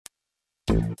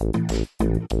We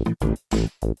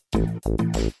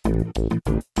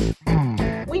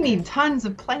need tons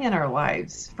of play in our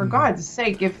lives. For God's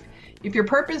sake, if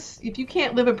you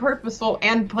can't live a purposeful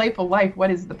and playful life, what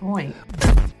is the point?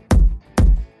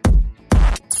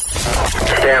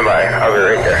 Stand by. I'll be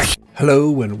right there.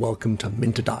 Hello and welcome to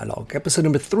Minter Dialogue, episode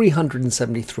number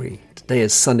 373. Today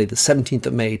is Sunday, the 17th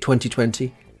of May,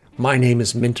 2020. My name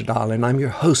is Minter Dial and I'm your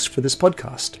host for this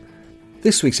podcast.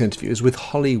 This week's interview is with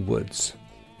Holly Woods.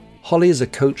 Holly is a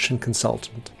coach and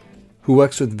consultant who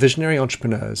works with visionary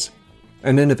entrepreneurs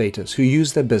and innovators who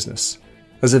use their business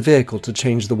as a vehicle to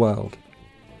change the world.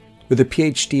 With a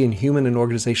PhD in human and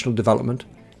organizational development,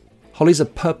 Holly's a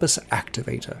purpose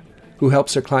activator who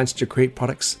helps her clients to create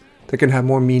products that can have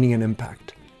more meaning and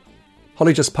impact.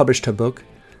 Holly just published her book,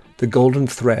 The Golden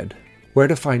Thread, Where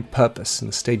to Find Purpose in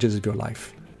the Stages of Your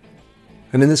Life.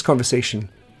 And in this conversation,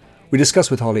 we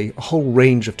discuss with Holly a whole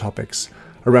range of topics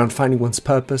around finding one's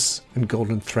purpose and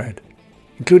golden thread,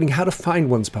 including how to find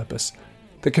one's purpose,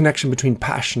 the connection between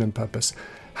passion and purpose,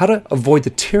 how to avoid the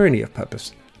tyranny of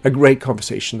purpose, a great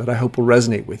conversation that I hope will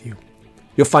resonate with you.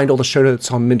 You'll find all the show notes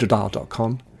on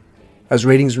minterdial.com. As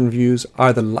ratings and reviews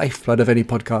are the lifeblood of any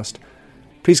podcast,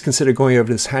 please consider going over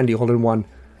this handy all-in-one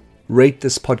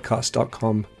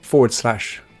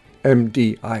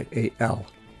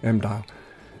ratethispodcast.com/MDIAL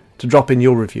to drop in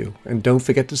your review, and don't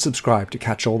forget to subscribe to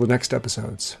catch all the next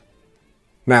episodes.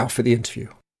 Now for the interview.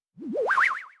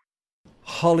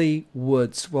 Holly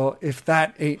Woods. Well, if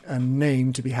that ain't a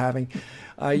name to be having.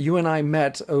 You and I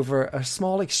met over a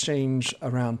small exchange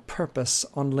around purpose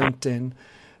on LinkedIn.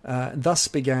 Thus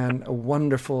began a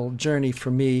wonderful journey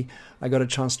for me. I got a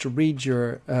chance to read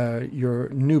your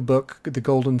new book, The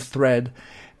Golden Thread,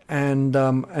 and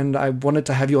I wanted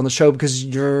to have you on the show because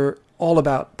you're all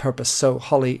about purpose. So,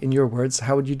 Holly, in your words,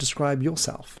 how would you describe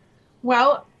yourself?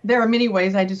 Well, there are many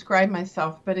ways I describe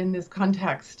myself, but in this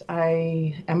context,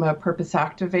 I am a purpose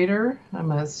activator.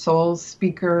 I'm a soul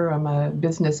speaker. I'm a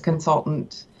business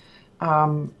consultant.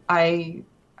 I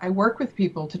work with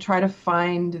people to try to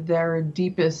find their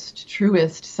deepest,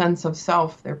 truest sense of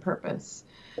self, their purpose,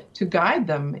 to guide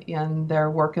them in their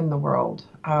work in the world.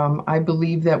 I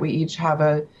believe that we each have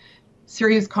a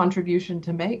serious contribution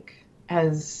to make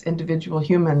as individual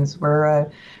humans. We're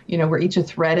each a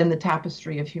thread in the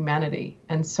tapestry of humanity.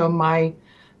 And so my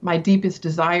deepest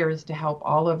desire is to help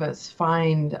all of us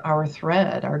find our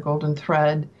thread, our golden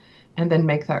thread, and then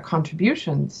make that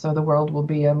contribution so the world will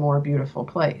be a more beautiful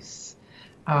place.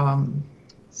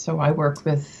 So I work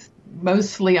with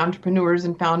mostly entrepreneurs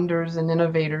and founders and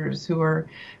innovators who are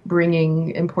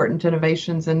bringing important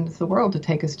innovations into the world to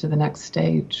take us to the next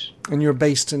stage. And you're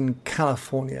based in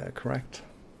California, correct?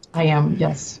 I am,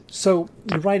 yes. So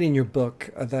you write in your book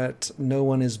that no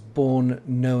one is born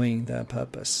knowing their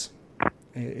purpose.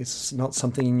 It's not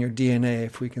something in your DNA,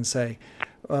 if we can say.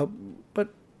 But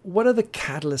what are the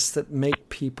catalysts that make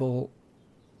people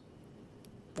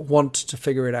want to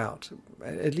figure it out?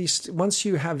 At least once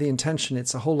you have the intention,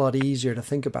 it's a whole lot easier to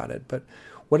think about it. But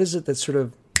what is it that sort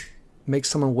of makes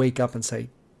someone wake up and say,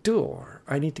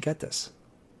 I need to get this?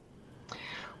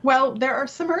 Well, there are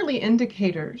some early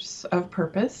indicators of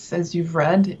purpose, as you've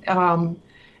read.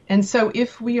 And so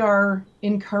if we are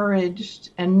encouraged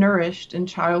and nourished in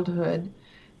childhood,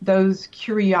 those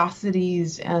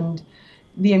curiosities and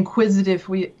the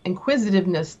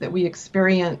inquisitiveness that we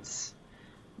experience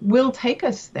will take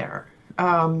us there.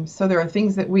 So there are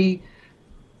things that we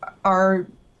are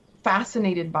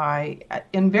fascinated by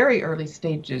in very early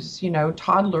stages,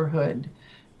 toddlerhood.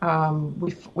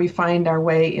 We find our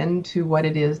way into what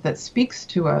it is that speaks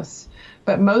to us,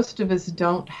 but most of us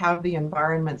don't have the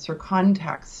environments or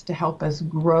contexts to help us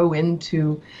grow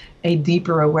into a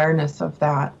deeper awareness of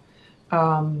that.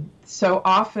 So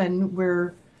often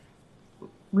we're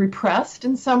repressed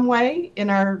in some way in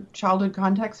our childhood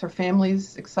context, our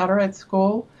families, et cetera, at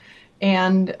school.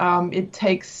 And it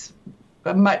takes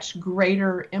a much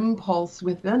greater impulse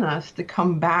within us to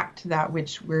come back to that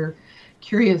which we're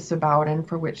curious about and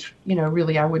for which,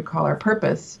 really I would call our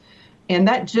purpose. And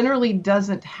that generally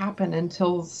doesn't happen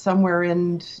until somewhere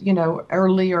in,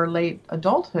 early or late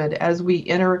adulthood, as we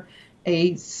enter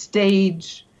a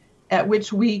stage at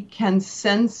which we can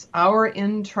sense our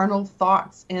internal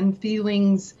thoughts and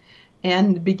feelings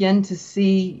and begin to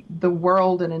see the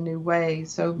world in a new way.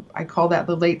 So I call that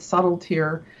the late subtle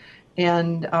tier.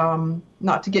 And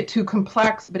not to get too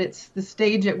complex, but it's the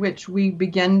stage at which we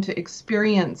begin to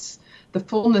experience the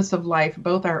fullness of life,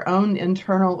 both our own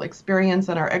internal experience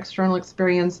and our external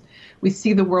experience. We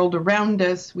see the world around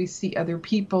us, we see other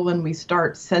people, and we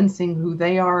start sensing who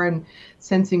they are and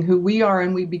sensing who we are,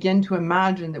 and we begin to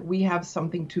imagine that we have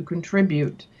something to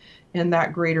contribute in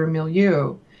that greater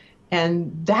milieu.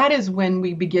 And that is when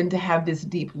we begin to have this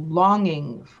deep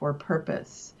longing for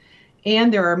purpose.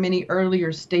 And there are many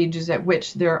earlier stages at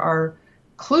which there are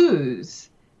clues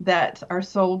that our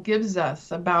soul gives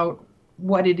us about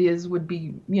what it is would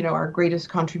be, our greatest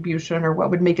contribution, or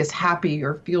what would make us happy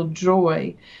or feel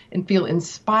joy and feel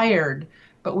inspired.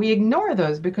 But we ignore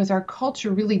those because our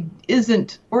culture really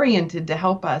isn't oriented to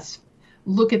help us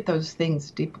look at those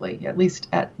things deeply, at least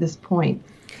at this point.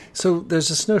 So there's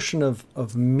this notion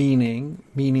of meaning,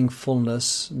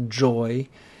 meaningfulness, joy.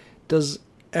 Does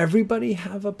everybody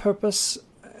have a purpose?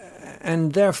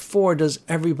 And therefore, does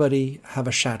everybody have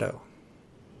a shadow?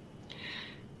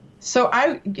 So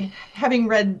having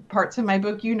read parts of my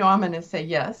book, I'm going to say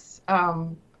yes.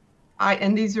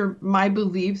 And these are my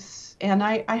beliefs. And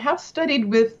I have studied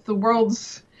with the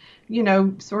world's,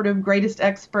 sort of greatest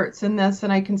experts in this.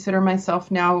 And I consider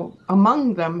myself now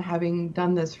among them, having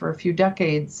done this for a few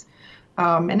decades.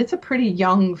 And it's a pretty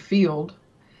young field.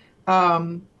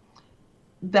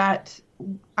 That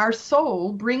our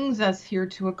soul brings us here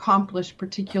to accomplish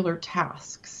particular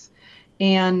tasks.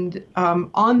 And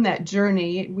on that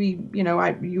journey, we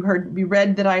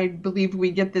read that I believe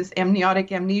we get this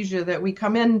amniotic amnesia, that we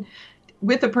come in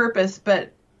with a purpose,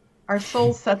 but our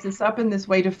soul sets us up in this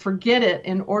way to forget it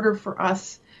in order for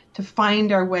us to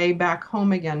find our way back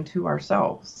home again to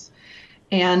ourselves.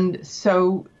 And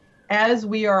so as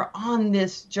we are on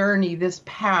this journey, this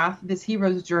path, this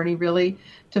hero's journey, really,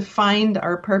 to find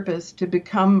our purpose, to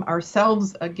become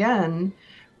ourselves again,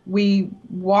 we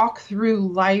walk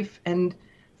through life and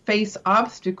face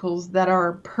obstacles that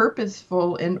are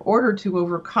purposeful in order to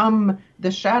overcome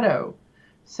the shadow.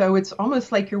 So it's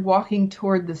almost like you're walking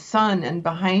toward the sun and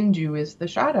behind you is the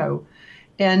shadow.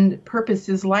 And purpose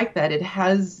is like that. It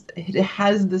has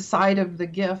the side of the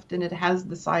gift, and it has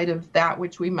the side of that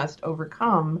which we must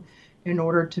overcome in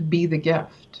order to be the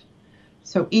gift.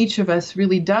 So each of us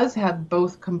really does have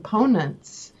both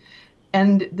components.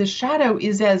 And the shadow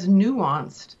is as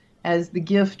nuanced as the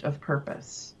gift of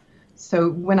purpose. So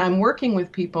when I'm working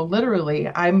with people, literally,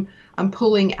 I'm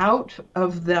pulling out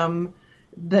of them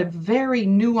the very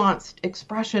nuanced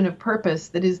expression of purpose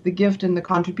that is the gift and the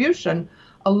contribution,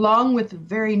 along with the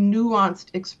very nuanced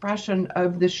expression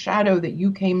of the shadow that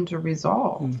you came to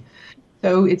resolve.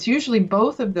 So it's usually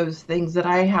both of those things that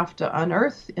I have to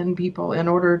unearth in people in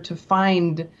order to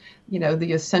find,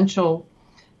 the essential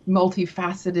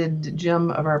multifaceted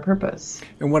gem of our purpose.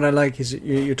 And what I like is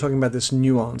you're talking about this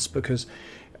nuance, because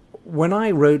when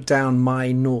I wrote down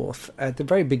my north at the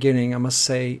very beginning, I must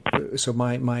say, so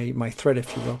my thread,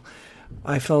 if you will,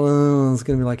 I felt, it's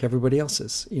going to be like everybody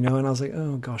else's, and I was like,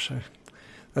 oh gosh,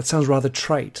 that sounds rather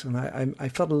trite. And I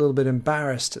felt a little bit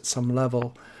embarrassed at some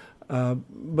level.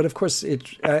 But of course,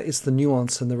 it's the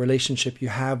nuance and the relationship you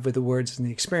have with the words and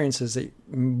the experiences that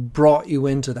brought you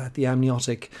into that, the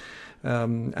amniotic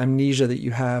amnesia that you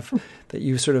have, that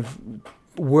you sort of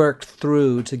worked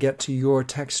through to get to your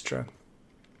texture.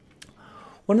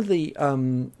 One of the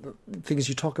things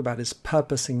you talk about is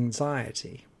purpose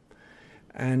anxiety,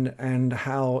 and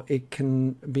how it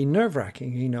can be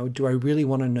nerve-wracking. Do I really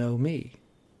want to know me?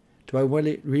 Do I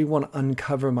really want to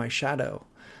uncover my shadow?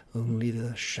 Only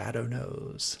the shadow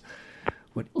knows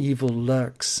what evil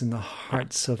lurks in the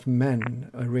hearts of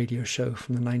men, a radio show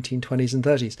from the 1920s and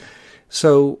 30s.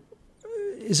 So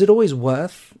is it always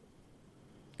worth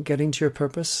getting to your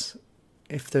purpose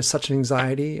if there's such an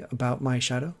anxiety about my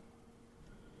shadow?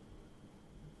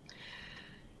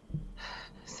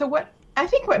 So what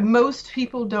most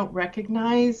people don't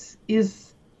recognize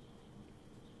is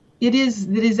it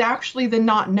is actually the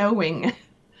not knowing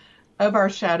of our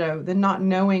shadow, the not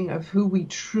knowing of who we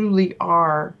truly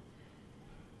are.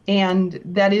 And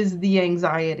that is the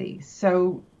anxiety.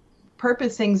 So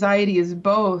purpose anxiety is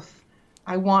both,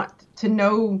 I want to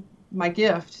know my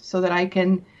gift so that I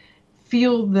can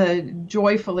feel the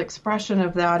joyful expression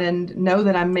of that and know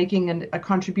that I'm making a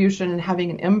contribution and having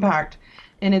an impact.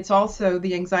 And it's also,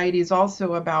 the anxiety is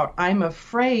also about, I'm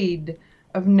afraid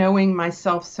of knowing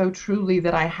myself so truly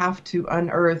that I have to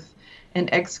unearth and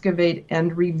excavate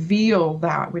and reveal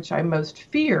that which I most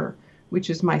fear, which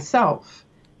is myself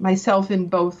in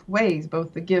both ways,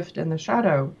 both the gift and the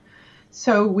shadow.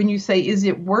 So when you say, is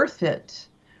it worth it?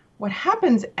 What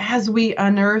happens as we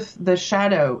unearth the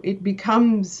shadow, it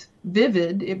becomes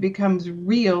vivid, it becomes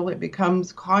real, it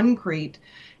becomes concrete,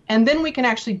 and then we can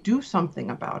actually do something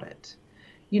about it.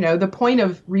 The point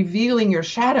of revealing your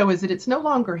shadow is that it's no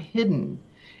longer hidden.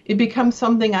 It becomes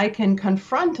something I can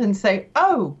confront and say,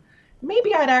 oh,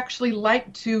 maybe I'd actually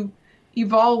like to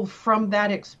evolve from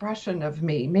that expression of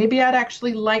me. Maybe I'd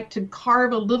actually like to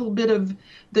carve a little bit of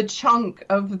the chunk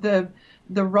of the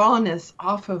rawness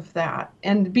off of that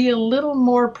and be a little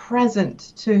more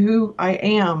present to who I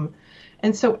am.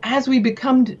 And so as we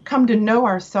come to know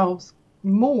ourselves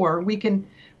more, we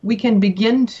can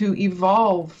begin to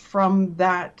evolve from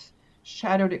that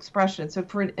shadowed expression. So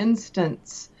for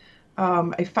instance,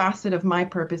 a facet of my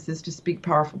purpose is to speak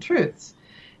powerful truths.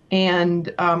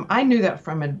 And I knew that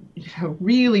from a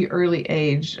really early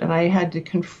age, and I had to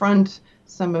confront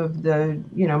some of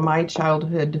my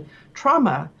childhood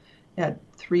trauma at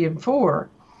 3 and 4.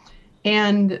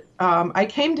 And I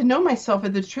came to know myself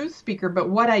as a truth speaker, but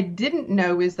what I didn't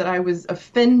know is that I was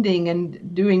offending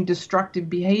and doing destructive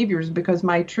behaviors because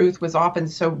my truth was often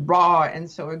so raw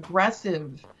and so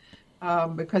aggressive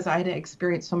because I had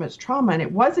experienced so much trauma. And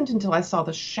it wasn't until I saw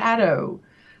the shadow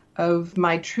of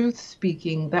my truth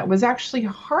speaking that was actually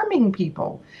harming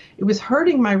people. It was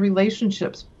hurting my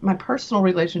relationships, my personal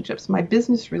relationships, my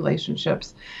business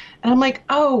relationships. And I'm like,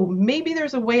 oh, maybe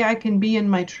there's a way I can be in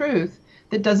my truth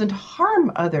that doesn't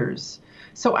harm others.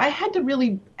 So I had to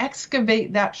really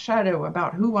excavate that shadow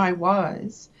about who I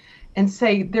was and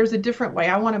say, there's a different way.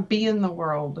 I want to be in the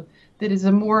world that is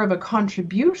more of a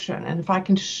contribution. And if I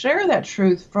can share that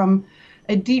truth from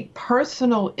a deep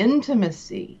personal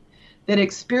intimacy that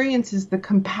experiences the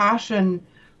compassion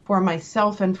for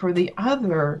myself and for the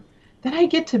other, then I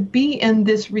get to be in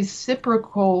this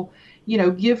reciprocal,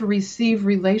 give, receive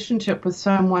relationship with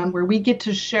someone where we get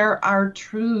to share our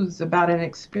truths about an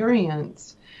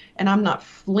experience. And I'm not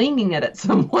flinging it at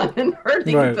someone and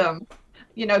hurting them.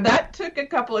 That took a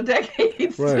couple of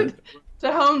decades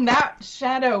to hone that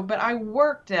shadow, but I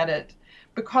worked at it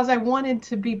because I wanted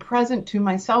to be present to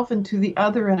myself and to the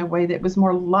other in a way that was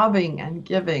more loving and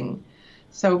giving.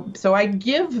 So I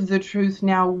give the truth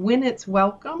now when it's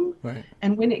welcome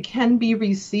and when it can be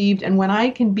received and when I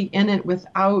can be in it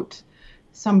without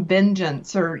some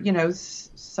vengeance or,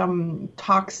 some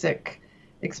toxic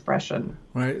expression.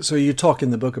 Right. So you talk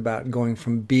in the book about going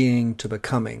from being to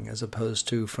becoming as opposed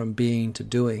to from being to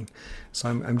doing. So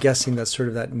I'm guessing that's sort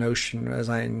of that notion, as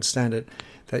I understand it,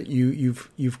 that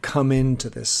you've come into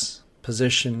this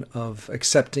position of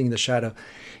accepting the shadow.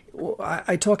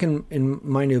 I talk in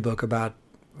my new book about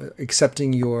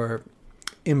accepting your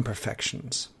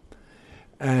imperfections.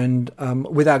 And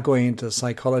without going into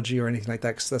psychology or anything like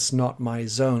that, because that's not my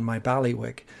zone, my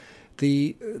bailiwick,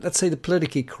 let's say the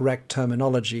politically correct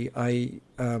terminology I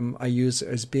use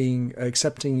as being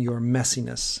accepting your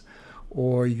messiness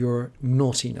or your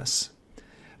naughtiness.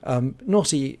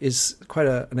 Naughty is quite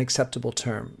an acceptable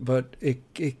term, but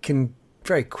it can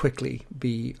very quickly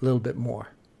be a little bit more.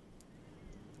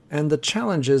 And the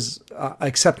challenge is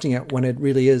accepting it when it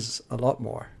really is a lot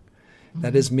more. Mm-hmm.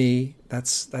 That is me.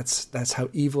 That's how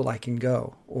evil I can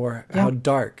go, or how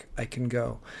dark I can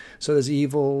go. So there's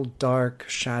evil, dark,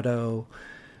 shadow,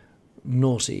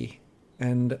 naughty,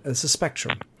 and it's a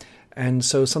spectrum. And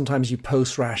so sometimes you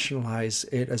post-rationalize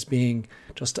it as being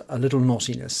just a little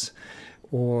naughtiness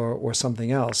or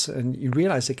something else, and you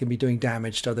realize it can be doing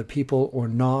damage to other people or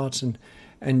not,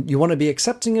 and you want to be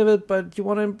accepting of it, but you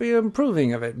want to be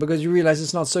improving of it because you realize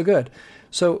it's not so good.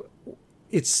 So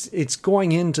it's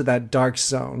going into that dark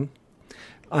zone,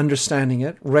 understanding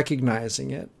it,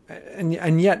 recognizing it,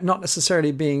 and yet not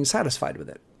necessarily being satisfied with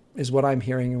it, is what I'm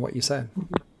hearing in what you said.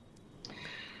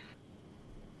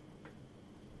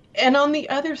 And on the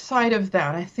other side of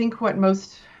that, I think what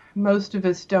most of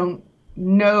us don't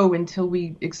know until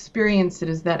we experience it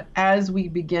is that as we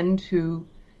begin to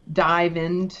dive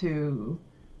into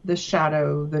the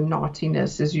shadow, the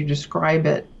naughtiness, as you describe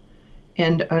it,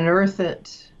 and unearth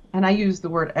it. And I use the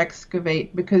word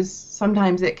excavate because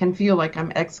sometimes it can feel like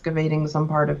I'm excavating some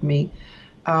part of me.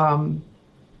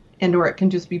 Or it can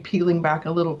just be peeling back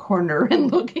a little corner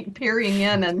and peering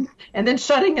in and then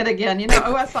shutting it again.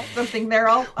 I saw something there.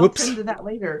 I'll turn to that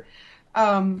later.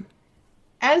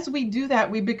 As we do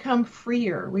that, we become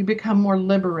freer. We become more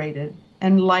liberated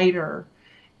and lighter.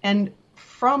 And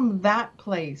from that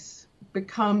place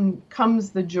comes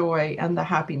the joy and the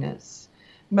happiness.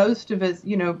 Most of us,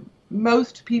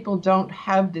 most people don't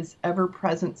have this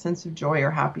ever-present sense of joy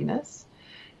or happiness.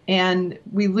 And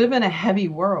we live in a heavy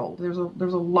world. There's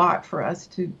a lot for us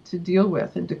to deal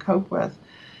with and to cope with.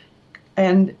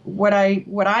 And what I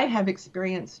have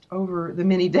experienced over the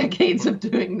many decades of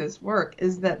doing this work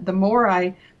is that the more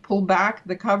I pull back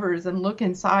the covers and look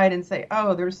inside and say,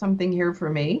 oh, there's something here for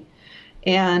me.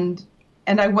 And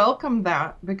I welcome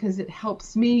that because it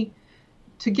helps me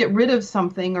to get rid of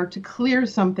something or to clear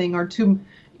something or to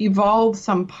evolve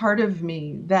some part of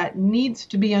me that needs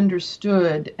to be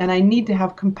understood and I need to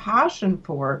have compassion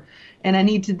for, and I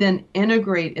need to then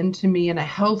integrate into me in a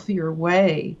healthier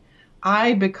way,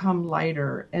 I become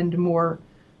lighter and more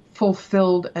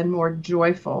fulfilled and more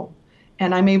joyful.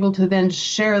 And I'm able to then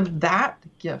share that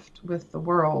gift with the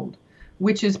world,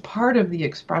 which is part of the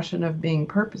expression of being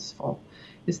purposeful,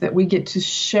 is that we get to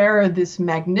share this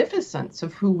magnificence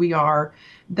of who we are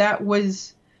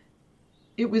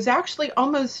it was actually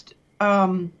almost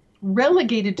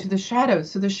relegated to the shadow.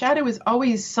 So the shadow is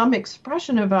always some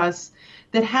expression of us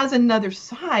that has another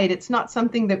side. It's not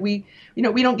something that we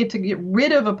don't get to get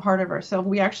rid of a part of ourselves.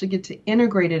 We actually get to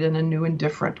integrate it in a new and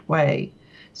different way.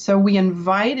 So we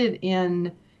invite it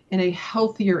in a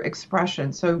healthier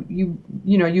expression. So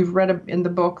you've read in the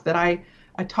book that I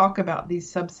talk about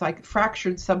these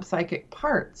fractured subpsychic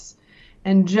parts.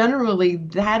 And generally,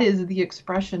 that is the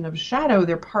expression of shadow.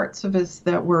 They're parts of us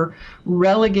that were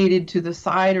relegated to the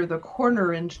side or the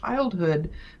corner in childhood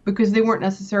because they weren't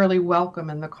necessarily welcome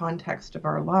in the context of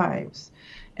our lives.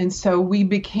 And so we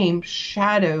became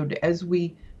shadowed as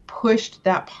we pushed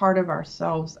that part of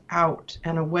ourselves out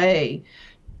and away,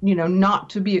 not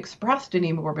to be expressed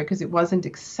anymore because it wasn't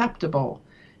acceptable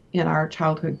in our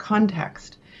childhood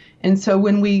context. And so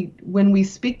when we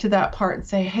speak to that part and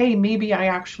say, hey, maybe I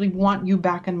actually want you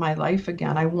back in my life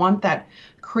again. I want that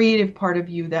creative part of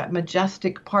you, that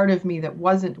majestic part of me that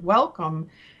wasn't welcome.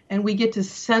 And we get to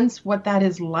sense what that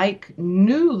is like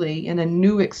newly in a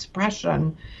new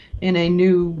expression, in a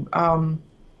new,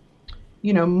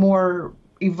 more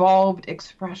evolved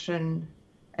expression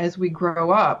as we grow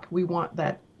up. We want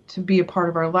that to be a part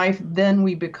of our life. Then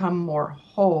we become more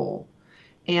whole.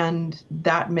 And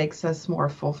that makes us more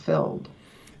fulfilled.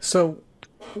 So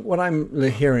what I'm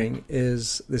hearing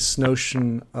is this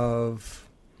notion of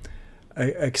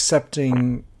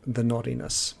accepting the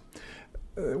naughtiness.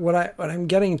 What I'm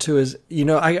getting to is,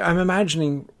 I'm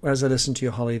imagining as I listen to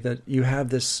you, Holly, that you have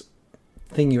this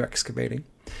thing you're excavating.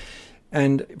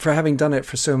 And for having done it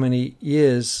for so many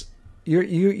years, you're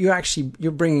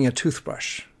bringing a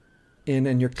toothbrush in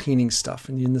and you're cleaning stuff.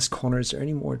 And in this corner, is there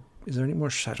any more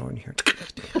shadow in here?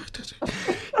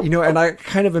 And I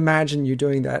kind of imagine you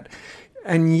doing that.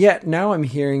 And yet now I'm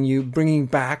hearing you bringing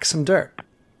back some dirt,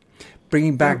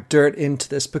 bringing back dirt into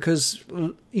this because,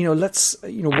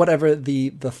 whatever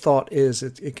the thought is,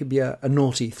 it could be a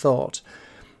naughty thought.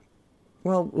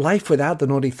 Well, life without the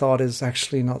naughty thought is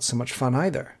actually not so much fun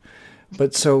either.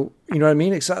 But so, you know what I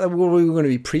mean? Exactly. Well, we're going to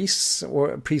be priests,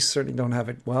 or priests certainly don't have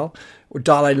it well, or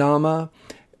Dalai Lama.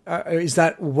 Is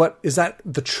that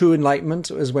the true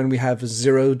enlightenment, is when we have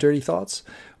zero dirty thoughts?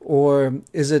 Or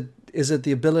is it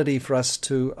the ability for us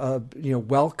to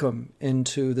welcome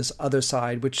into this other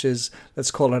side, which is,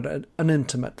 let's call it an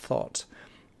intimate thought,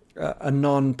 a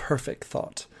non-perfect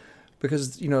thought?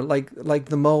 Because like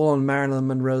the mole on Marilyn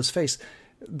Monroe's face,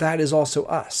 that is also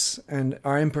us, and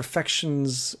our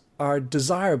imperfections are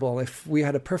desirable. If we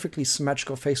had a perfectly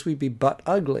symmetrical face, we'd be butt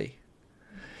ugly.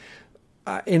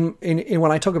 In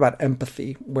when I talk about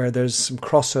empathy, where there's some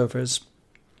crossovers,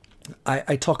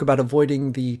 I talk about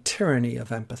avoiding the tyranny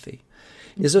of empathy.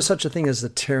 Is there such a thing as the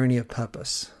tyranny of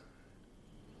purpose?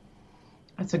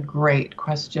 That's a great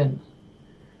question.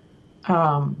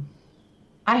 I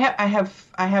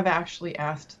have actually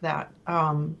asked that.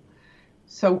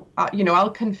 So I'll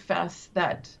confess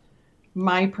that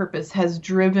my purpose has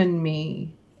driven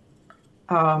me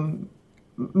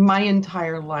my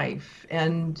entire life,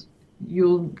 and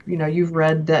you've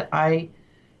read that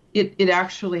it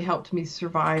actually helped me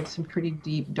survive some pretty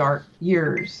deep, dark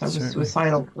years. I was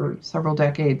suicidal for several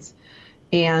decades.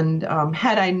 And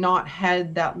had I not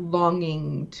had that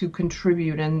longing to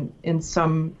contribute in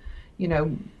some,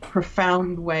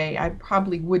 profound way, I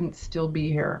probably wouldn't still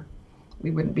be here.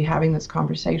 We wouldn't be having this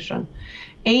conversation.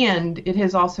 And it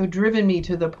has also driven me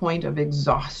to the point of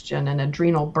exhaustion and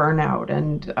adrenal burnout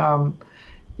and,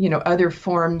 other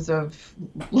forms of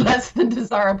less than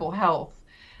desirable health.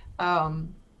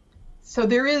 So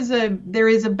there is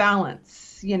a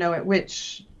balance, at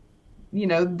which,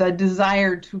 the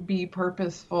desire to be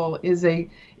purposeful is a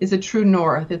true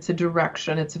north. It's a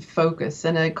direction, it's a focus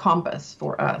and a compass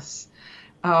for us.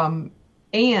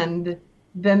 And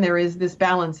then there is this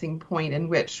balancing point in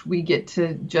which we get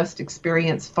to just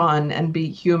experience fun and be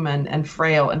human and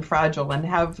frail and fragile and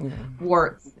have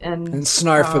warts and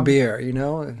snarf a beer,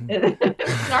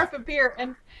 snarf a beer.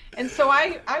 And so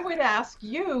I would ask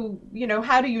you,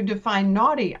 how do you define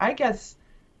naughty? I guess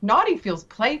naughty feels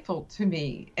playful to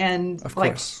me. And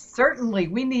certainly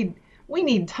we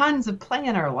need tons of play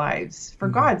in our lives. For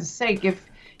God's sake,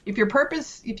 if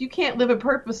you can't live a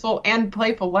purposeful and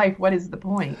playful life, what is the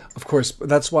point? Of course,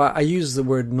 that's why I use the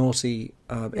word naughty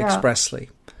expressly.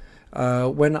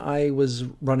 When I was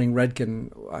running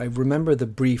Redken, I remember the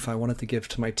brief I wanted to give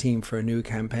to my team for a new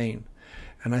campaign.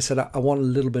 And I said, I want a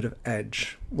little bit of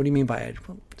edge. What do you mean by edge?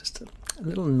 Well, just a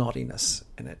little naughtiness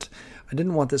in it. I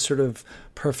didn't want this sort of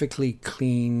perfectly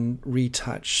clean,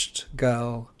 retouched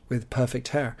girl with perfect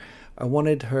hair. I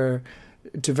wanted her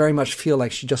to very much feel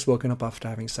like she'd just woken up after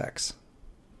having sex.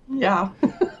 Yeah.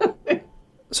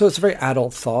 So it's a very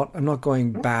adult thought. I'm not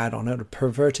going bad on it or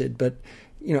perverted, but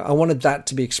I wanted that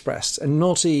to be expressed. And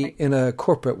naughty in a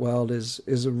corporate world is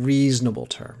a reasonable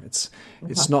term.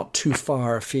 It's not too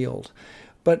far afield.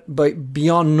 But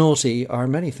beyond naughty are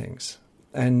many things.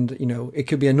 And, it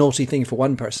could be a naughty thing for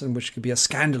one person, which could be a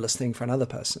scandalous thing for another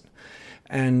person.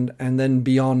 And then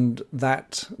beyond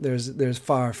that, there's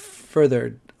far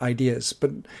further ideas.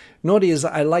 But naughty is,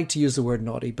 I like to use the word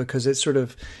naughty because it sort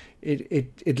of,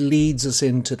 it leads us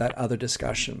into that other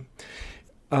discussion.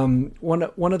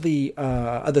 One of the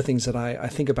other things that I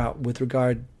think about with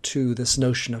regard to this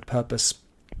notion of purpose,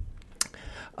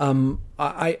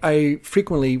 I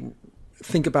frequently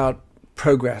think about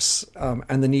progress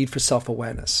and the need for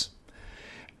self-awareness.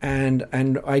 And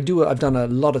I've done a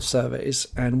lot of surveys,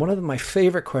 and one of my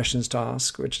favorite questions to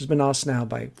ask, which has been asked now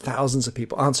by thousands of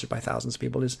people, answered by thousands of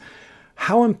people, is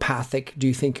how empathic do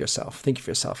you think of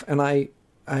yourself? And I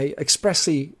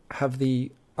expressly have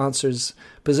the answers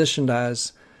positioned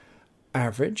as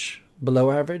average,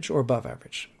 below average, or above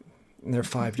average. And there are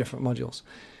 5 different modules.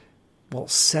 Well,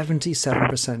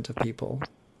 77% of people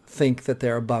think that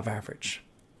they're above average.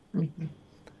 Mm-hmm.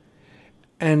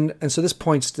 And so this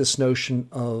points to this notion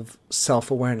of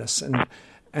self-awareness.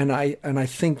 And I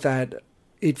think that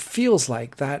it feels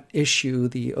like that issue,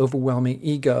 the overwhelming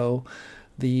ego,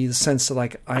 the sense of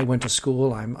like, I went to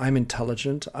school, I'm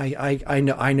intelligent,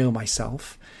 I know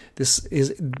myself. This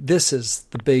is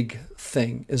the big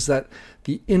thing, is that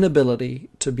the inability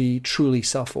to be truly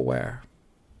self-aware.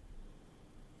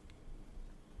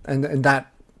 And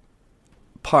that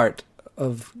part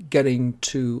of getting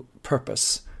to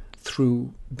purpose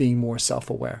through being more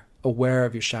self-aware, aware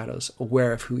of your shadows,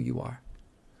 aware of who you are.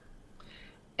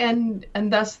 And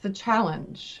that's the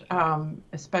challenge,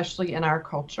 especially in our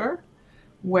culture,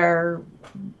 where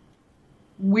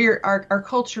our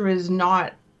culture is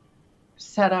not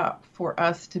set up for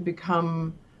us to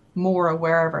become more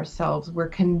aware of ourselves. We're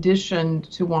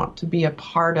conditioned to want to be a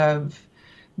part of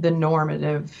the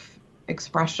normative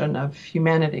expression of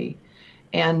humanity.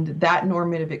 And that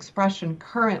normative expression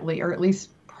currently, or at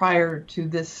least prior to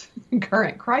this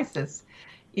current crisis,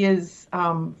 is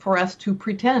for us to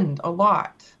pretend a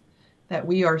lot that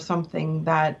we are something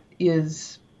that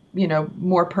is,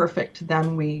 more perfect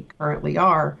than we currently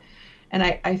are. And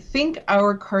I think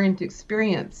our current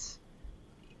experience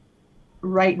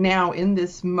right now in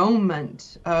this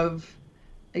moment of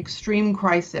extreme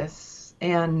crisis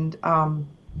and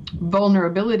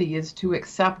vulnerability is to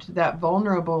accept that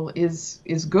vulnerable is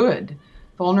good.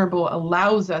 Vulnerable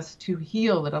allows us to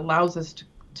heal. It allows us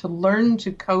to learn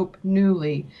to cope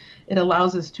newly. It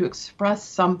allows us to express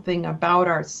something about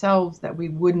ourselves that we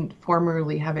wouldn't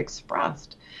formerly have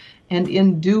expressed. And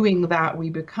in doing that, we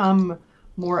become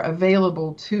more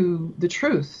available to the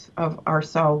truth of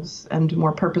ourselves and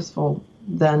more purposeful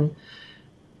than.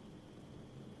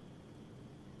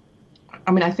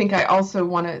 I think I also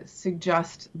want to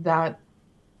suggest that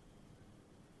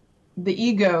the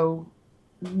ego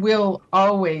will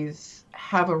always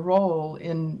have a role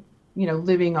in,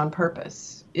 living on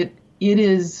purpose. It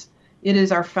is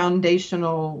our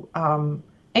foundational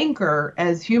anchor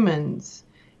as humans.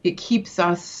 It keeps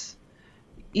us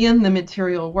in the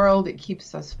material world. It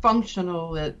keeps us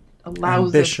functional. It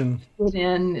allows us to fit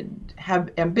in and have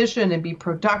ambition and be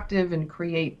productive and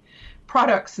create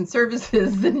products and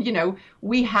services. And,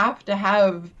 we have to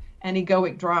have an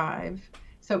egoic drive.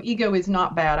 So ego is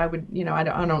not bad. I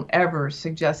don't ever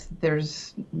suggest that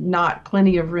there's not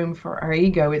plenty of room for our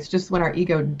ego. It's just when our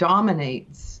ego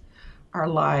dominates our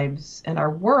lives and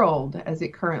our world as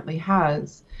it currently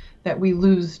has, that we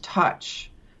lose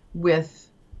touch with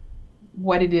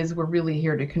what it is we're really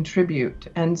here to contribute.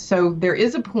 And so there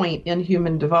is a point in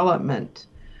human development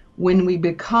when we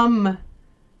become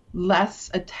less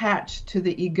attached to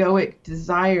the egoic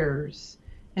desires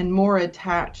and more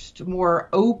attached, more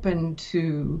open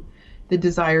to the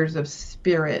desires of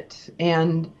spirit.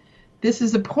 And this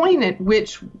is a point at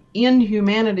which in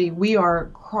humanity we are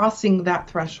crossing that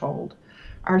threshold.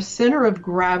 Our center of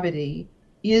gravity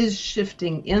is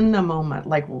shifting in the moment,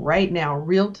 like right now,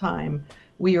 real time,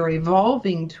 we are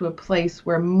evolving to a place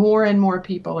where more and more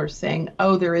people are saying,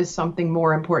 oh, there is something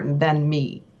more important than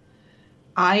me.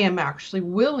 I am actually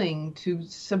willing to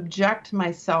subject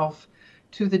myself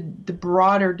to the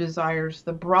broader desires,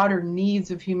 the broader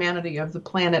needs of humanity, of the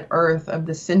planet Earth, of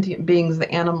the sentient beings,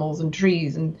 the animals and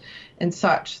trees and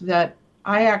such, that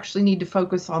I actually need to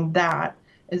focus on that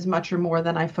as much or more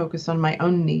than I focus on my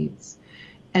own needs.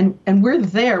 And we're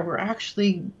there.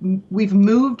 We've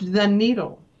moved the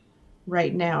needle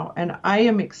right now. And I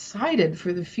am excited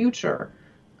for the future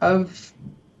of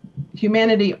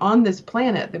humanity on this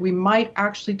planet, that we might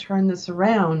actually turn this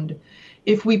around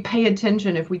if we pay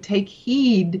attention, if we take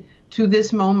heed to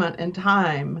this moment in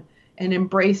time and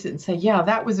embrace it and say, yeah,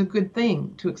 that was a good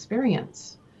thing to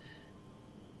experience.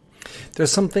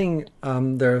 There's something,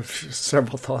 there are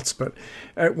several thoughts, but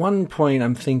at one point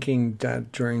I'm thinking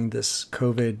that during this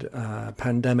COVID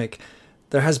pandemic,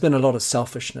 there has been a lot of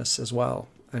selfishness as well.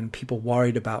 And people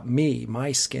worried about me,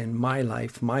 my skin, my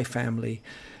life, my family,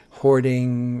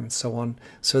 hoarding, and so on.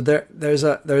 So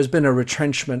there's been a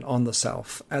retrenchment on the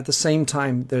self. At the same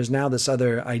time, there's now this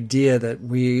other idea that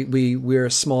we're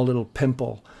a small little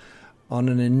pimple on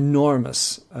an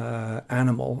enormous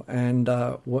animal, and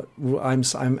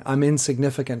I'm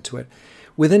insignificant to it.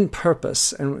 Within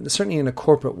purpose, and certainly in a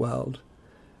corporate world,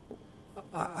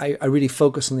 I really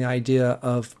focus on the idea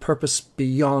of purpose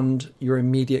beyond your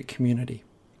immediate community,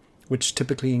 which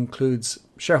typically includes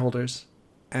shareholders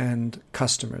and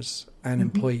customers and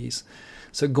employees.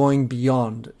 So going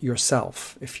beyond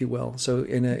yourself, if you will. So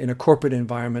in a corporate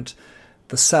environment,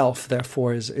 the self,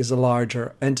 therefore, is a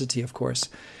larger entity, of course.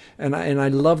 And I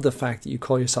love the fact that you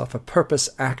call yourself a purpose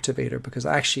activator, because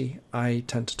actually I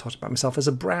tend to talk about myself as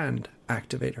a brand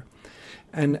activator.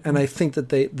 And I think that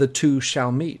the two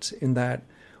shall meet in that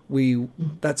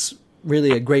that's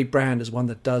really a great brand, is one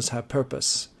that does have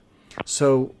purpose.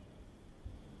 So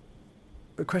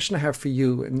the question I have for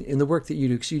you in the work that you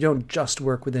do, because you don't just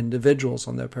work with individuals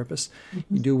on their purpose,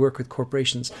 you do work with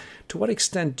corporations. To what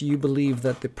extent do you believe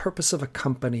that the purpose of a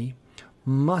company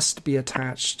must be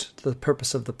attached to the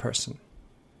purpose of the person?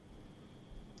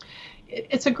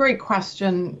 It's a great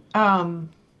question. And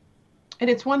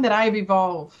it's one that I've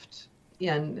evolved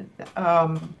in.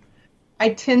 I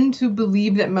tend to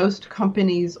believe that most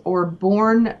companies are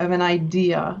born of an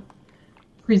idea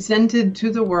presented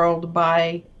to the world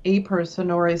by a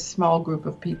person or a small group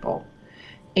of people.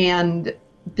 And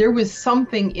there was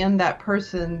something in that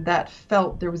person that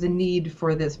felt there was a need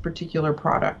for this particular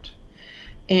product.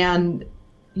 And,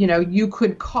 you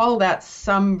could call that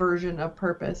some version of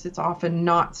purpose. It's often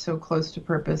not so close to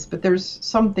purpose, but there's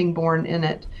something born in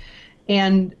it.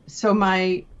 And so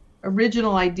my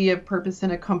original idea of purpose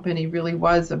in a company really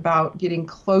was about getting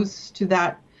close to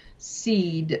that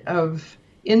seed of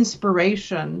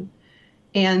inspiration,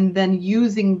 and then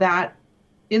using that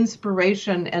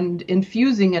inspiration and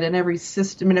infusing it in every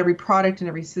system, in every product, in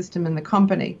every system in the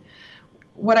company.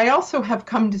 What I also have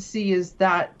come to see is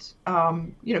that,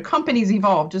 companies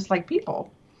evolve just like people.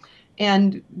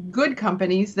 And good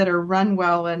companies that are run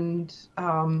well and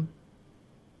are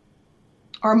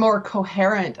more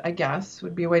coherent, I guess,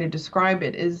 would be a way to describe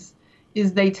it, is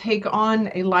they take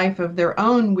on a life of their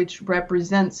own, which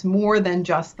represents more than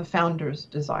just the founder's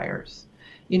desires.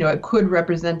 It could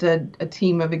represent a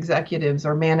team of executives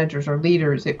or managers or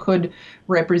leaders. It could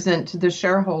represent the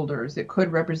shareholders. It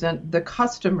could represent the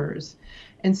customers.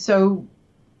 And so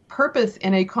purpose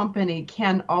in a company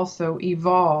can also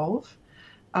evolve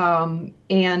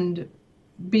and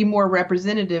be more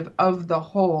representative of the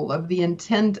whole, of the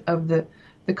intent of the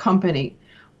company.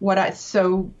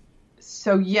 So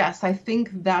yes, I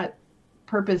think that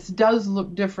purpose does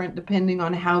look different depending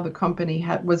on how the company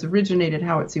was originated,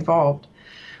 how it's evolved.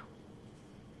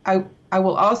 I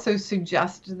will also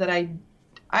suggest that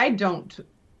I don't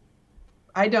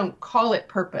call it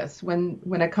purpose when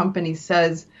a company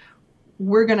says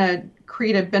we're going to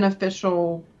create a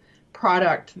beneficial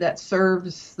product that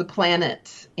serves the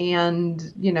planet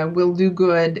and will do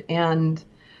good, and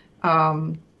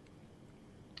a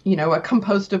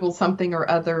compostable something or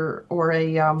other, or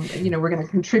we're going to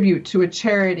contribute to a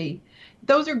charity.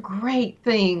 Those are great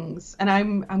things, and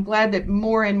I'm glad that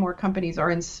more and more companies are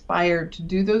inspired to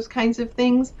do those kinds of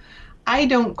things. I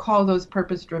don't call those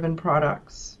purpose-driven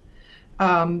products.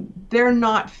 They're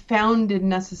not founded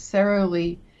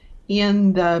necessarily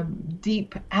in the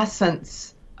deep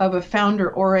essence of a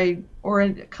founder or a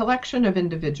collection of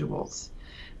individuals.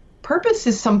 Purpose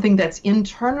is something that's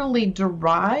internally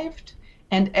derived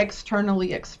and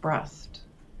externally expressed.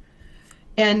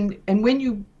 And when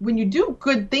you do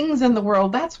good things in the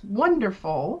world, that's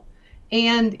wonderful,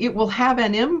 and it will have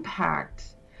an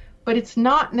impact. but it's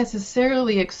not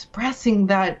necessarily expressing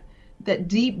that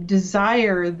deep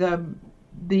desire,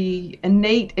 the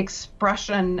innate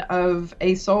expression of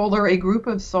a soul or a group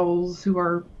of souls who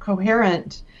are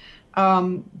coherent,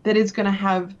 that is going to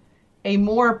have a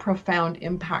more profound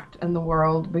impact in the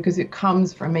world because it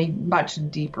comes from a much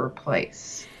deeper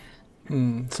place.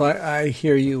 So I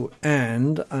hear you,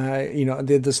 and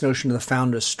this notion of the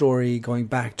founder's story, going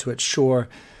back to it, sure,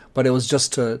 but it was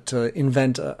just to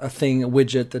invent a thing, a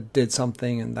widget that did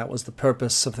something, and that was the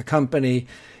purpose of the company,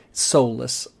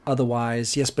 soulless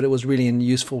otherwise, yes, but it was really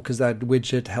useful because that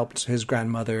widget helped his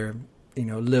grandmother,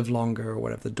 live longer or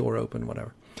whatever, the door open,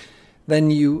 whatever.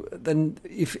 Then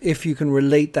if you can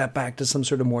relate that back to some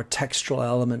sort of more textual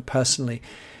element personally,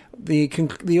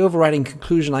 the overriding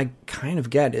conclusion I kind of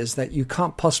get is that you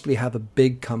can't possibly have a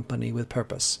big company with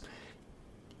purpose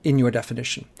in your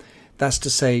definition. That's to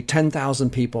say 10,000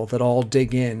 people that all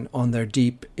dig in on their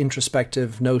deep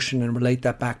introspective notion and relate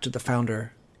that back to the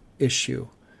founder issue.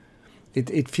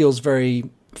 It feels very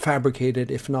fabricated,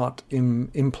 if not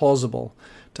implausible,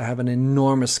 to have an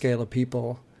enormous scale of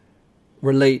people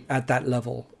relate at that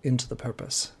level into the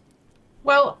purpose.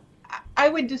 Well, I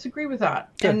would disagree with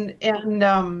that. Good.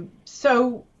 And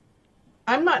so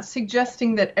I'm not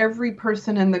suggesting that every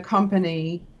person in the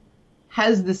company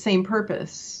has the same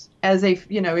purpose as if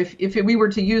we were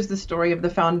to use the story of the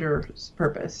founder's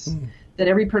purpose, that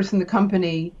every person in the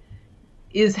company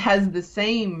has the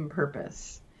same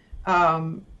purpose.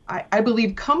 I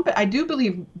do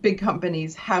believe big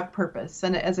companies have purpose.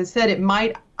 And as I said, it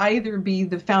might either be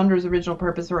the founder's original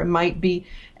purpose or it might be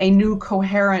a new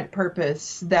coherent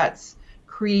purpose that's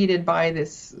created by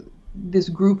this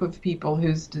group of people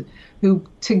who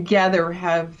together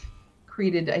have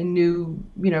created a new,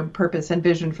 purpose and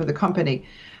vision for the company.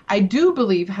 I do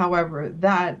believe, however,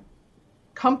 that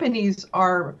companies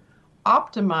are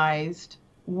optimized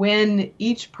when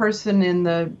each person in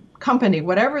the company,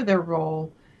 whatever their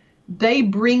role, they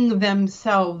bring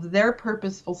themselves, their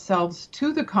purposeful selves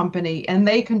to the company, and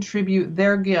they contribute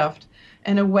their gift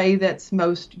in a way that's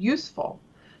most useful.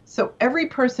 So every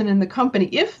person in the company,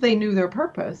 if they knew their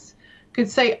purpose, could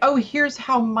say, oh, here's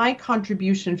how my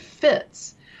contribution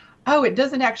fits. Oh, it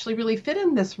doesn't actually really fit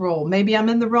in this role. Maybe I'm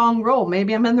in the wrong role.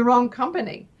 Maybe I'm in the wrong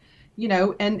company.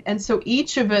 And so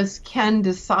each of us can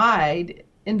decide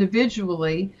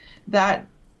individually that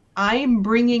I'm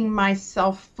bringing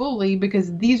myself fully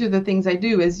because these are the things I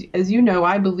do. As you know,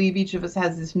 I believe each of us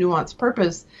has this nuanced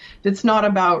purpose that's not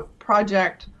about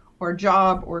project or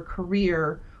job or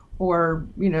career or,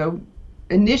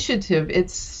 initiative.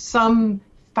 It's some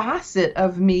facet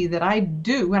of me that I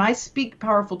do. When I speak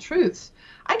powerful truths,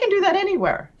 I can do that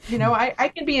anywhere.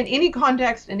 I can be in any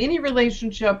context, in any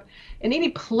relationship, in any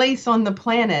place on the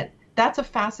planet. That's a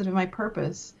facet of my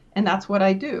purpose, and that's what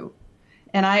I do.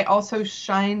 And I also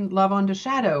shine love onto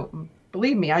shadow.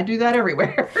 Believe me, I do that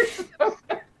everywhere.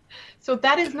 So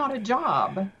that is not a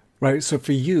job. Right. So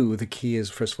for you, the key is,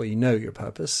 first of all, you know your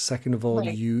purpose. Second of all,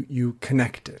 right. you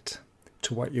connect it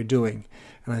to what you're doing.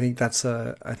 And I think that's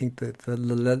the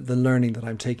learning that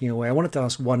I'm taking away. I wanted to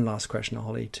ask one last question,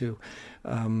 Holly, to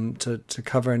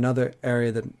cover another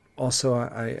area that also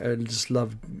I just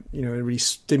loved, it really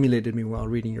stimulated me while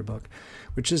reading your book,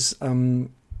 which is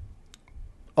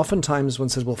oftentimes one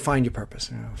says, well, find your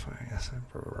purpose.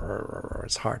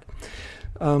 It's hard.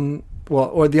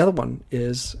 Or the other one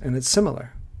is, and it's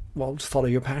similar, well, follow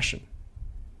your passion.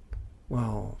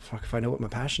 Well, fuck if I know what my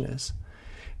passion is.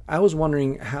 I was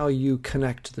wondering how you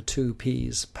connect the two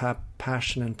P's,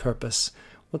 passion and purpose.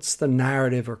 What's the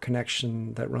narrative or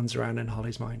connection that runs around in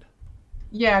Holly's mind?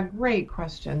 Yeah, great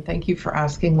question. Thank you for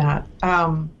asking that.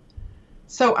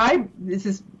 This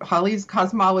is Holly's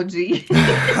cosmology.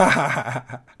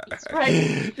 That's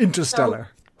right. Interstellar.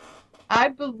 So I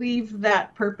believe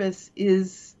that purpose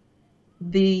is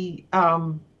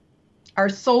our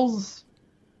soul's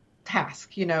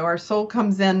task. Our soul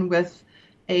comes in with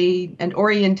an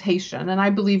orientation, and I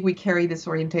believe we carry this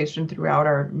orientation throughout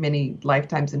our many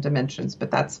lifetimes and dimensions, but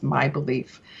that's my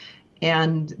belief.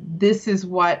 And this is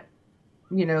what,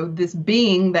 this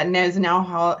being that is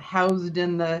now housed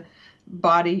in the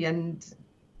body and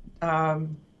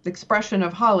expression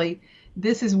of Holly,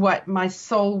 this is what my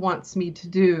soul wants me to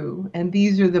do, and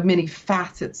these are the many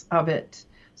facets of it.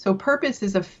 So purpose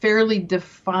is a fairly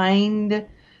defined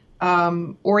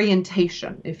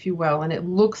orientation, if you will, and it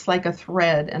looks like a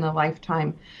thread in a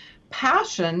lifetime.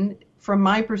 Passion, from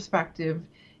my perspective,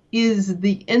 is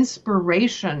the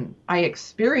inspiration I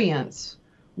experience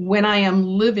when I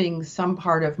am living some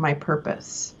part of my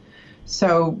purpose.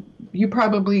 So you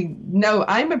probably know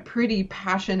I'm a pretty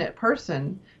passionate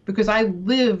person because I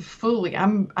live fully.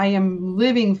 I am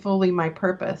living fully my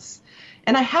purpose.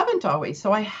 And I haven't always.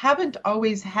 So I haven't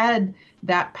always had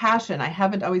that passion. I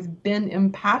haven't always been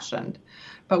impassioned.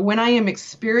 But when I am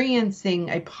experiencing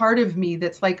a part of me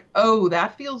that's like, oh,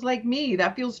 that feels like me,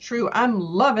 that feels true, I'm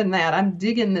loving that, I'm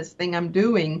digging this thing I'm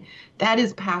doing, that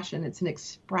is passion. It's an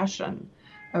expression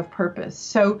of purpose.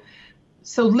 So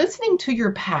listening to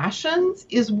your passions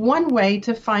is one way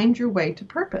to find your way to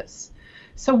purpose.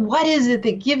 So what is it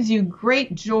that gives you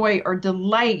great joy or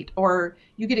delight, or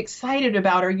you get excited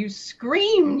about, or you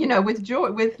scream, with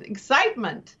joy, with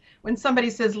excitement when somebody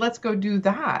says, let's go do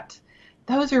that?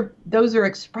 Those are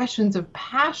expressions of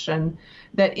passion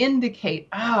that indicate,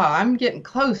 I'm getting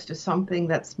close to something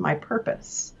that's my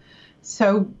purpose.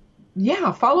 So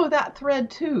yeah, follow that thread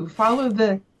too. Follow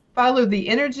the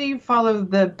energy, follow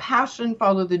the passion,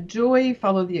 follow the joy,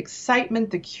 follow the excitement,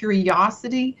 the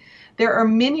curiosity. There are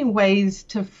many ways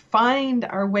to find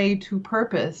our way to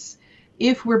purpose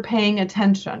if we're paying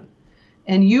attention.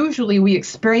 And usually we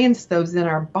experience those in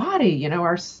our body.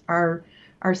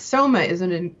 Our soma is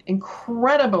an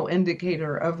incredible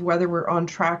indicator of whether we're on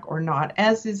track or not,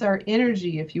 as is our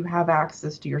energy if you have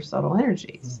access to your subtle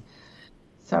energies.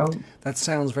 So that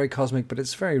sounds very cosmic, but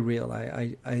it's very real.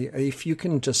 If you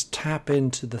can just tap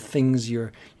into the things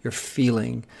you're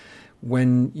feeling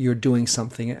when you're doing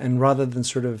something, and rather than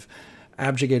sort of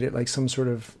abjugate it like some sort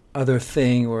of other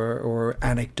thing or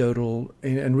anecdotal,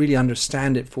 and really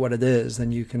understand it for what it is,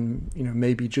 then you can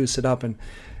maybe juice it up. And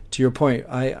to your point,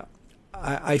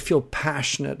 I feel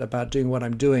passionate about doing what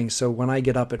I'm doing. So when I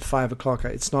get up at 5 o'clock,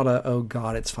 it's not oh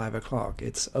God, it's 5 o'clock.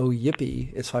 It's, oh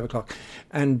yippee, it's 5 o'clock.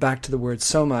 And back to the word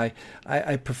soma,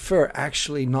 I prefer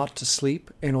actually not to sleep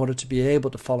in order to be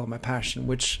able to follow my passion,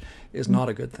 which is not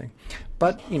a good thing.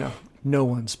 But, no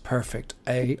one's perfect,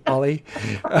 eh, Ollie?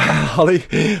 Holly?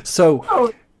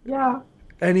 So, yeah.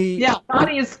 Yeah,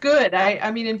 naughty is good. I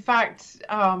mean, in fact,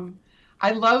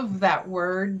 I love that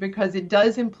word because it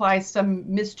does imply some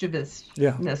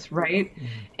mischievousness, right?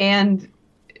 Mm-hmm.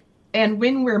 And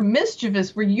when we're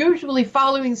mischievous, we're usually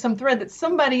following some thread that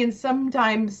somebody in some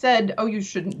time said, oh, you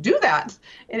shouldn't do that.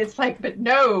 And it's like, but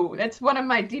no, that's one of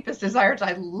my deepest desires.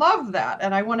 I love that.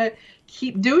 And I want to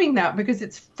keep doing that because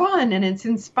it's fun and it's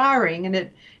inspiring and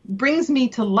it brings me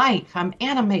to life. I'm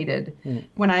animated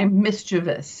when I'm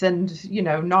mischievous and,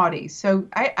 naughty. So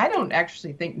I don't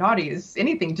actually think naughty is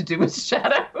anything to do with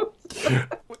shadows.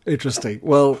 Interesting.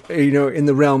 Well, in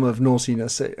the realm of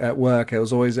naughtiness at work, it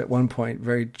was always at one point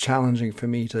very challenging for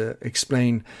me to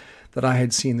explain that I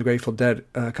had seen the Grateful Dead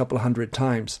a couple of hundred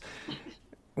times.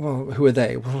 Well, who are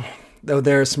they? Well,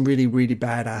 there are some really, really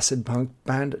bad acid punk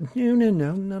band. No,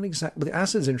 not exactly. The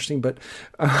acid's interesting, but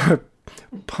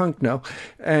punk, no.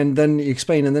 And then you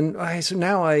explain, and then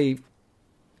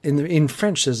in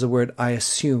French there's the word I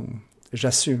assume,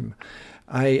 j'assume.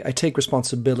 I take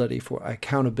responsibility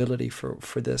accountability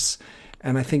for this.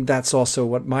 And I think that's also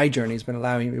what my journey has been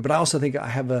allowing me. But I also think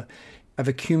I've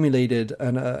accumulated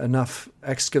enough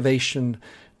excavation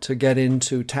to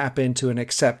tap into and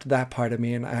accept that part of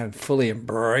me and fully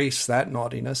embrace that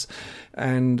naughtiness.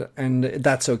 And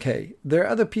that's okay. There are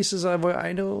other pieces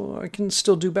I know I can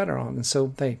still do better on. And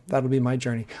so that'll be my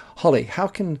journey. Holly, how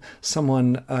can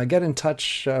someone get in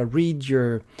touch, read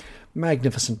your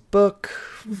magnificent book,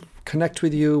 connect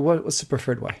with you? What's the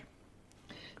preferred way?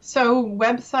 So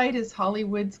website is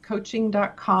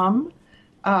hollywoodscoaching.com.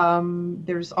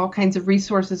 There's all kinds of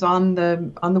resources on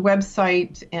the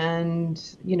website, and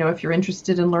if you're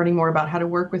interested in learning more about how to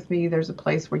work with me, there's a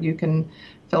place where you can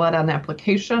fill out an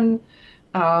application.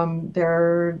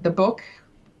 The book,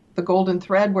 The Golden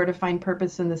Thread: Where to Find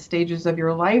Purpose in the Stages of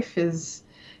Your Life, is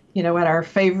at our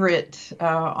favorite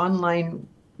online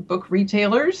book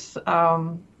retailers,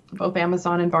 both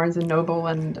Amazon and Barnes and Noble,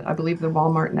 and I believe the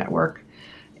Walmart network.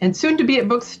 And soon to be at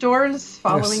bookstores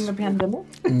following the pandemic.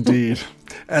 Indeed.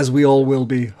 As we all will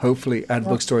be, hopefully, at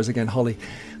bookstores again. Holly,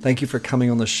 thank you for coming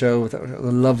on the show. That was a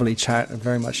lovely chat. I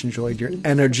very much enjoyed your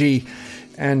energy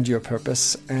and your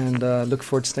purpose, and look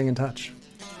forward to staying in touch.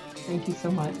 Thank you so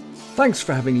much. Thanks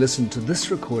for having listened to this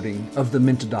recording of the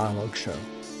Minter Dialogue Show.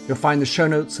 You'll find the show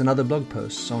notes and other blog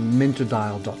posts on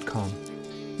minterdial.com.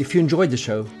 If you enjoyed the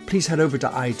show, please head over to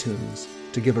iTunes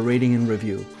to give a rating and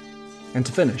review. And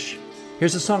to finish,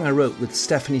 here's a song I wrote with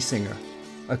Stephanie Singer,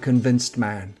 A Convinced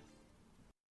Man.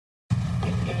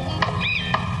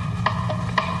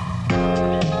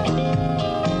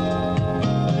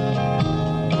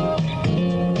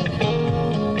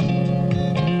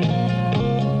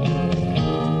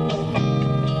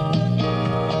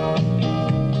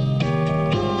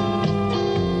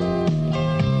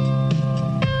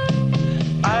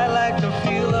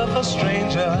 a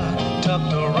stranger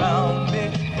tucked around me,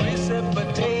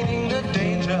 precipitating the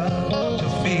danger to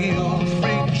feel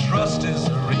free. Trust is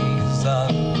the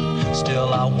reason,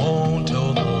 still I won't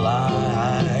toe the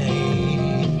line.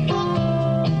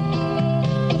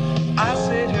 I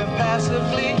sit here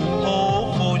passively,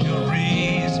 hope for your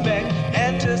respect,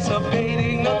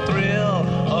 anticipating the thrill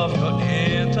of your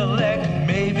intellect.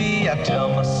 Maybe I tell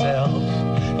myself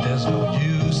there's no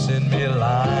use in me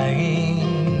lying.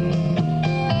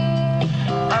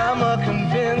 I'm a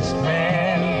convinced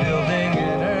man, building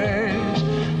an urge.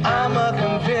 I'm a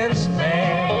convinced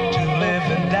man, to live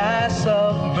and die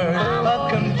submerged. A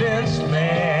convinced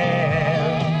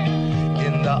man,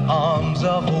 in the arms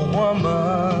of a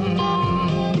woman.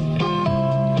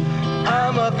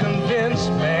 I'm a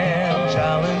convinced man,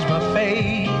 challenge my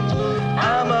fate.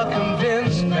 I'm a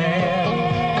convinced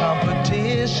man,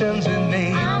 competition's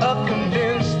innate. A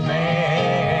convinced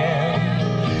man,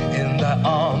 in the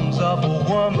arms of a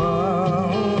woman.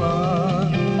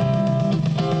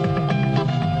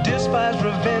 Despise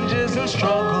revenges and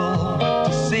struggle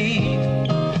to see.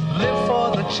 Live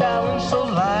for the challenge so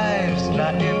life's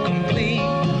not incomplete.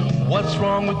 What's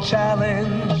wrong with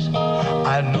challenge?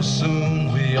 I know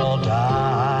soon we all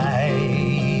die.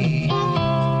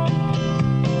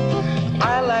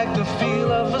 I like the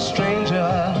feel of a stranger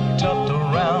tucked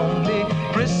around me,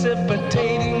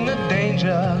 precipitating the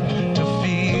danger to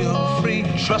feel free.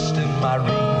 Trust in my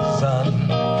reason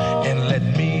and let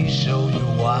me show you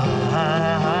why.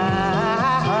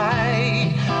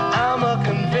 I'm a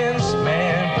convinced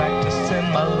man,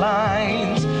 practicing my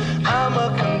lines. I'm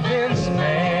a convinced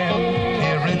man,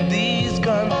 here in these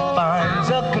confines.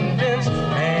 A convinced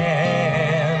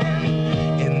man,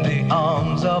 in the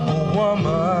arms of a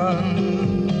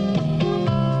woman.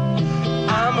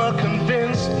 I'm a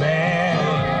convinced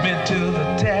man, bid to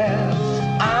the test.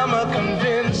 I'm a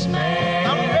convinced man,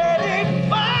 I'm ready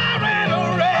for an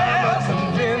arrest. I'm a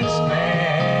convinced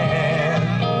man,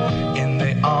 in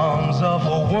the arms of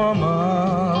a woman.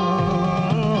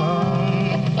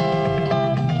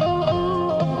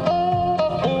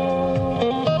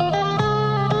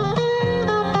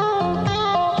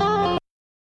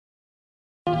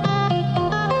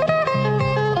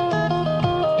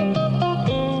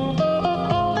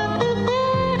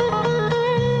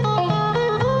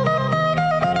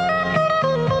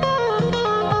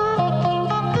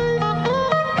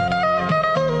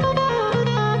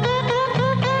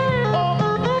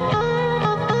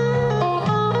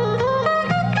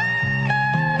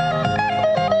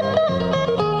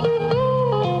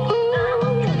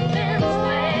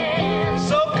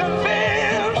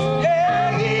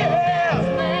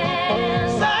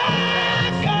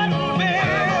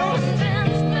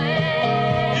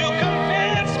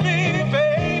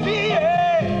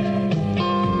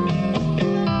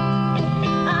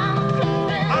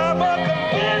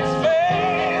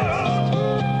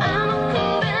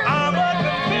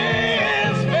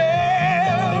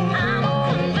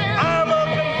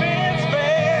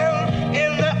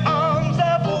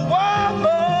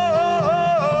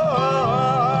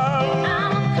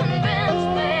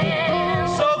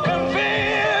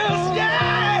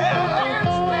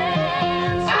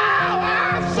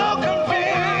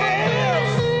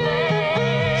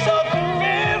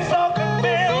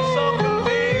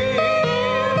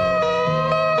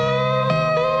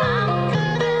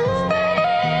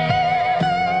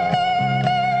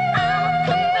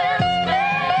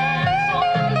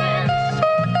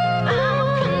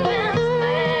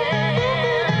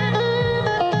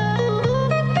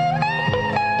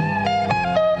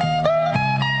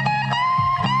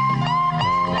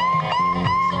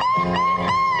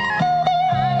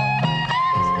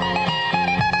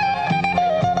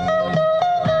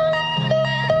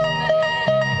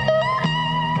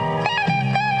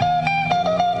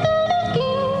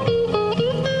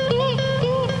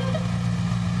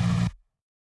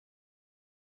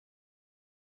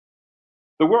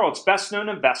 The world's best-known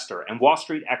investor and Wall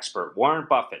Street expert Warren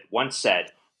Buffett once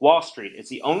said, "Wall Street is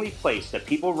the only place that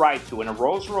people ride to in a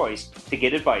Rolls-Royce to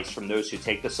get advice from those who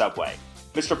take the subway."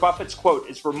 Mr. Buffett's quote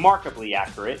is remarkably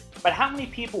accurate, but how many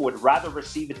people would rather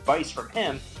receive advice from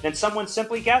him than someone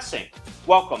simply guessing?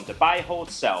 Welcome to Buy,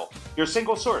 Hold, Sell, your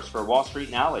single source for Wall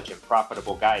Street knowledge and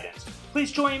profitable guidance.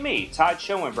 Please join me, Todd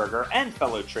Schoenberger, and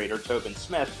fellow trader Tobin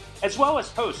Smith, as well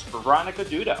as host Veronica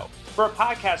Dudo, for a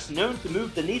podcast known to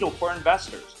move the needle for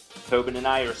investors. Tobin and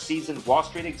I are seasoned Wall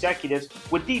Street executives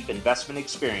with deep investment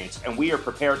experience, and we are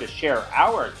prepared to share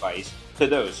our advice to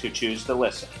those who choose to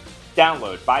listen.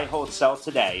 Download Buy, Hold, Sell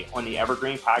today on the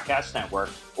Evergreen Podcast Network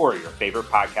or your favorite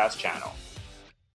podcast channel.